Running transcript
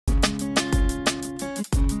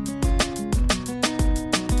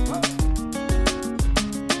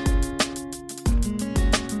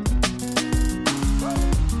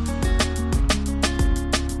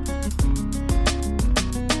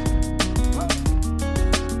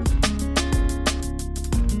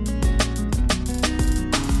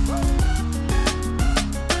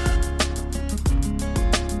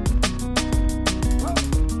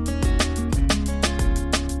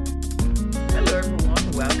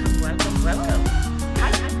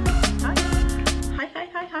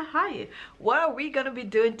are we going to be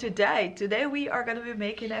doing today? Today we are going to be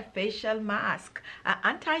making a facial mask, an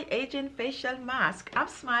anti-aging facial mask. I'm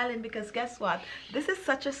smiling because guess what? This is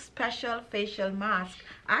such a special facial mask.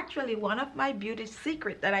 Actually, one of my beauty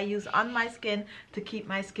secrets that I use on my skin to keep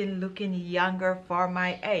my skin looking younger for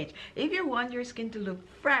my age. If you want your skin to look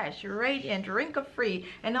fresh, radiant, wrinkle-free,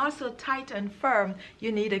 and also tight and firm,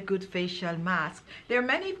 you need a good facial mask. There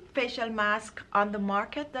are many facial masks on the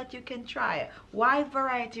market that you can try. Wide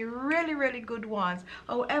variety, really good ones.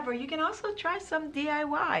 However, you can also try some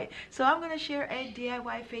DIY. So I'm going to share a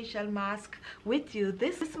DIY facial mask with you.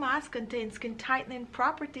 This mask contains skin tightening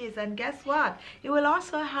properties, and guess what? It will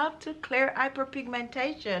also help to clear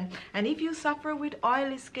hyperpigmentation. And if you suffer with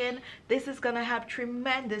oily skin, this is going to help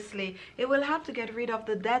tremendously. It will help to get rid of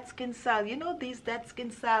the dead skin cells. You know, these dead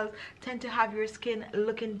skin cells tend to have your skin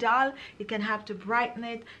looking dull. It can help to brighten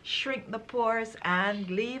it, shrink the pores, and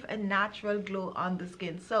leave a natural glow on the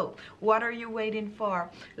skin. So what are you waiting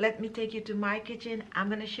for? Let me take you to my kitchen. I'm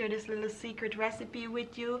going to share this little secret recipe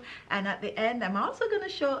with you, and at the end I'm also going to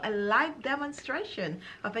show a live demonstration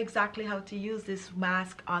of exactly how to use this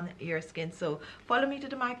mask on your skin. So follow me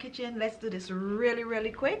to my kitchen. Let's do this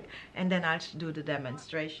really quick, and then I'll do the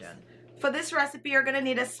demonstration. For this recipe, you're going to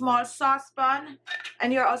need a small saucepan,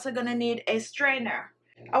 and you're also going to need a strainer.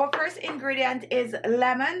 Our first ingredient is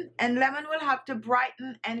lemon, and lemon will help to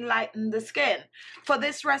brighten and lighten the skin. For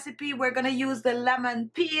this recipe, we're going to use the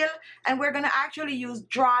lemon peel, and we're going to actually use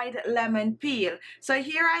dried lemon peel. So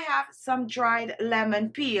here I have some dried lemon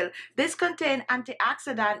peel. This contains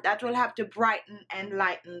antioxidant that will help to brighten and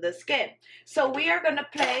lighten the skin. So we are going to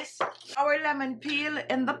place our lemon peel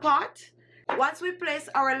in the pot. Once we place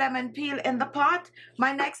our lemon peel in the pot,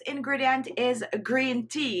 my next ingredient is green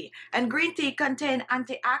tea. And green tea contains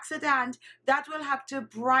antioxidant that will help to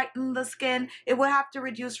brighten the skin. It will help to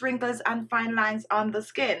reduce wrinkles and fine lines on the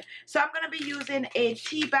skin. So I'm going to be using a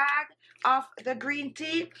tea bag of the green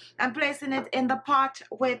tea and placing it in the pot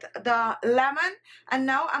with the lemon. And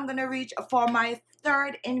now I'm going to reach for my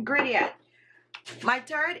third ingredient. My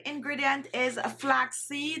third ingredient is flax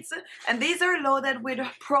seeds, and these are loaded with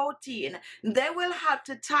protein. They will help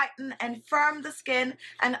to tighten and firm the skin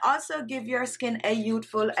and also give your skin a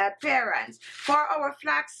youthful appearance. For our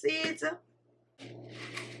flax seeds,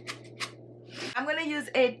 I'm going to use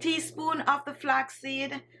a teaspoon of the flax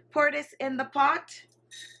seed. Pour this in the pot.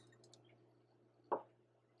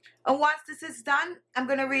 And once this is done, I'm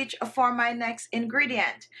going to reach for my next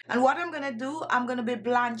ingredient. And what I'm going to do, I'm going to be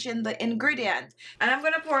blanching the ingredient. And I'm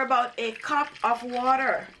going to pour about a cup of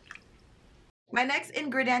water. My next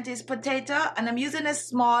ingredient is potato, and I'm using a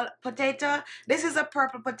small potato. This is a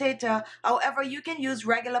purple potato. However, you can use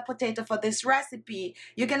regular potato for this recipe.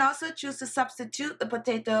 You can also choose to substitute the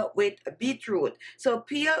potato with beetroot. So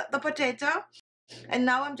peel the potato. And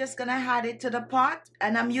now I'm just going to add it to the pot,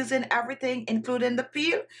 and I'm using everything including the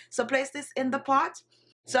peel. So place this in the pot.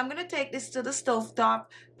 So I'm going to take this to the stove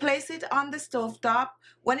top, place it on the stove top.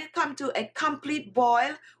 When it comes to a complete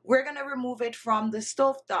boil, we're going to remove it from the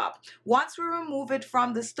stove top. Once we remove it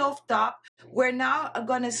from the stove top, we're now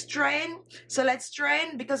going to strain. So let's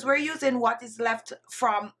strain because we're using what is left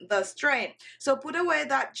from the strain. So put away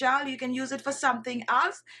that gel. You can use it for something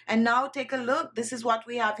else. And now take a look. This is what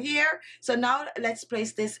we have here. So now let's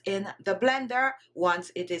place this in the blender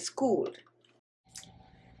once it is cooled.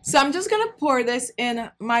 So I'm just going to pour this in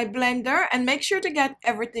my blender and make sure to get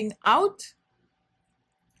everything out.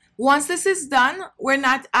 Once this is done, we're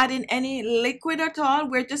not adding any liquid at all.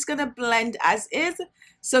 We're just going to blend as is.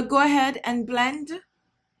 So go ahead and blend.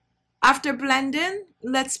 After blending,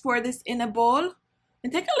 let's pour this in a bowl.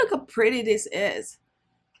 And take a look how pretty this is.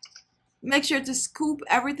 Make sure to scoop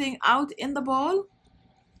everything out in the bowl.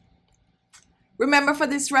 Remember, for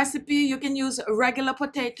this recipe, you can use a regular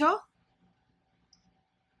potato.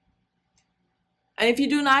 And if you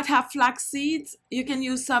do not have flax seeds, you can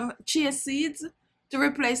use some chia seeds to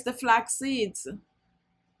replace the flax seeds.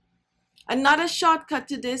 Another shortcut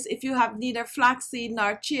to this, if you have neither flax seed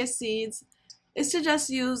nor chia seeds, is to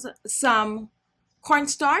just use some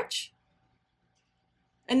cornstarch.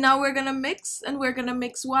 And now we're going to mix, and we're going to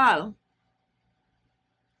mix well.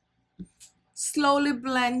 Slowly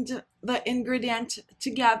blend the ingredient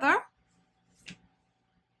together.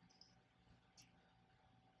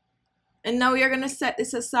 And now you're going to set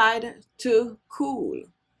this aside to cool.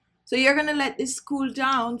 So you're going to let this cool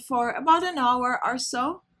down for about an hour or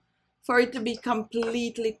so for it to be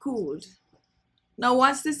completely cooled. Now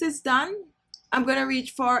once this is done, I'm going to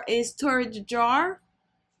reach for a storage jar.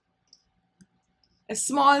 A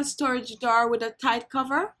small storage jar with a tight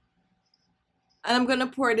cover. And I'm going to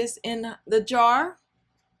pour this in the jar.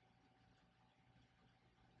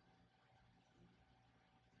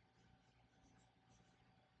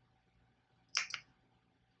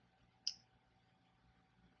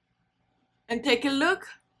 And take a look.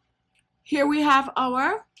 Here we have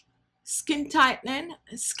our skin tightening,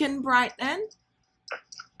 skin brightening,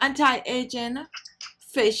 anti-aging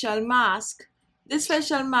facial mask. This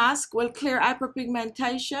facial mask will clear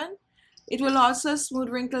hyperpigmentation. It will also smooth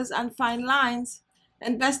wrinkles and fine lines.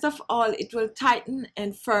 And best of all, it will tighten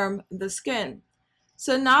and firm the skin.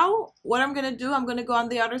 So now what I'm going to do, I'm going to go on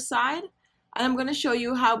the other side and I'm going to show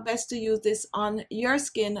you how best to use this on your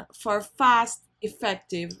skin for fast,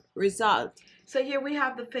 effective results. So here we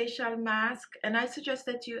have the facial mask, and I suggest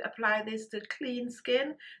that you apply this to clean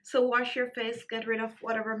skin. So wash your face, get rid of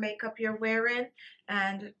whatever makeup you're wearing,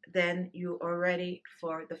 and then you are ready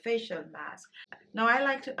for the facial mask. Now I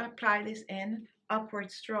like to apply this in upward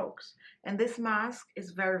strokes, and this mask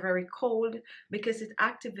is very, very cold because it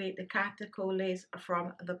activates the catecholase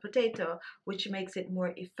from the potato, which makes it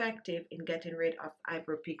more effective in getting rid of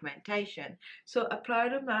hyperpigmentation. So apply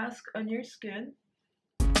the mask on your skin.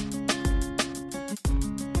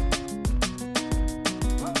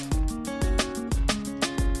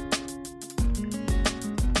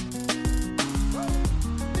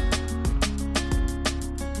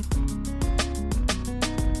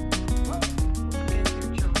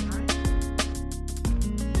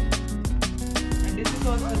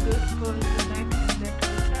 Also good for the neck and neck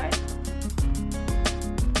side.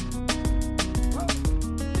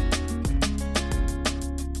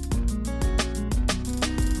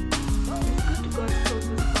 It's good to go as close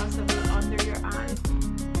as possible under your eyes,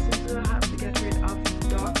 since you have to get rid of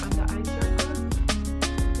dark under eye circles.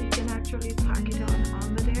 So you can actually pack it on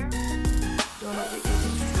under there. Don't let it get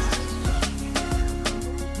in your eyes.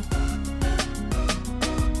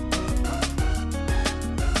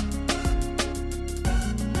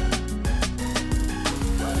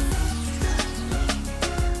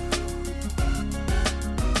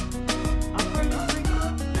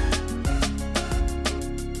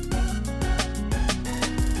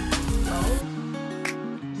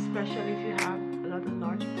 Especially if you have a lot of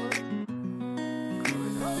large pores.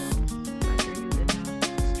 Like you're using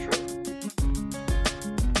a strip.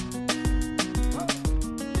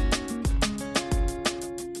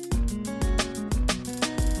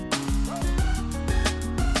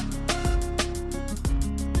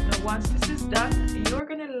 Now once this is done, you're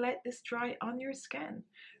gonna let this dry on your skin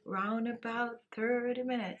around about 30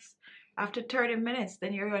 minutes. After 30 minutes,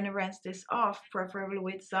 then you're going to rinse this off, preferably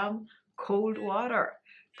with some cold water.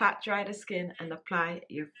 Pat dry the skin and apply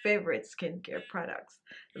your favorite skincare products.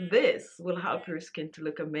 This will help your skin to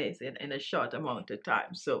look amazing in a short amount of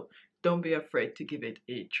time. So don't be afraid to give it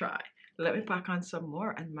a try. Let me pack on some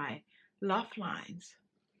more on my laugh lines.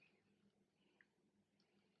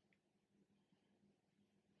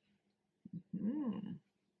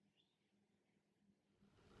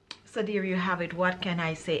 So there you have it. What can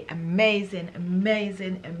I say? Amazing,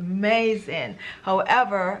 amazing, amazing.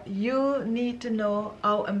 However, you need to know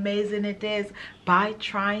how amazing it is by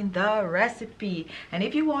trying the recipe. And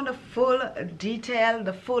if you want the full detail,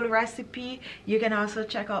 the full recipe, you can also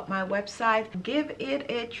check out my website. Give it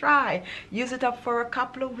a try. Use it up for a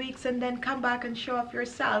couple of weeks and then come back and show off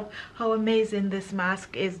yourself how amazing this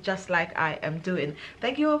mask is, just like I am doing.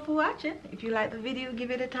 Thank you all for watching. If you like the video, give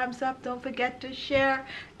it a thumbs up. Don't forget to share,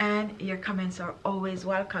 and your comments are always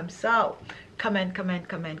welcome. So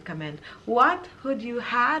comment. What would you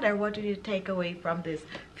had, or what did you take away from this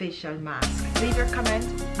facial mask? Leave your comment.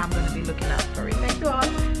 I'm going to be looking out for it. Thank you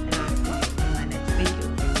all.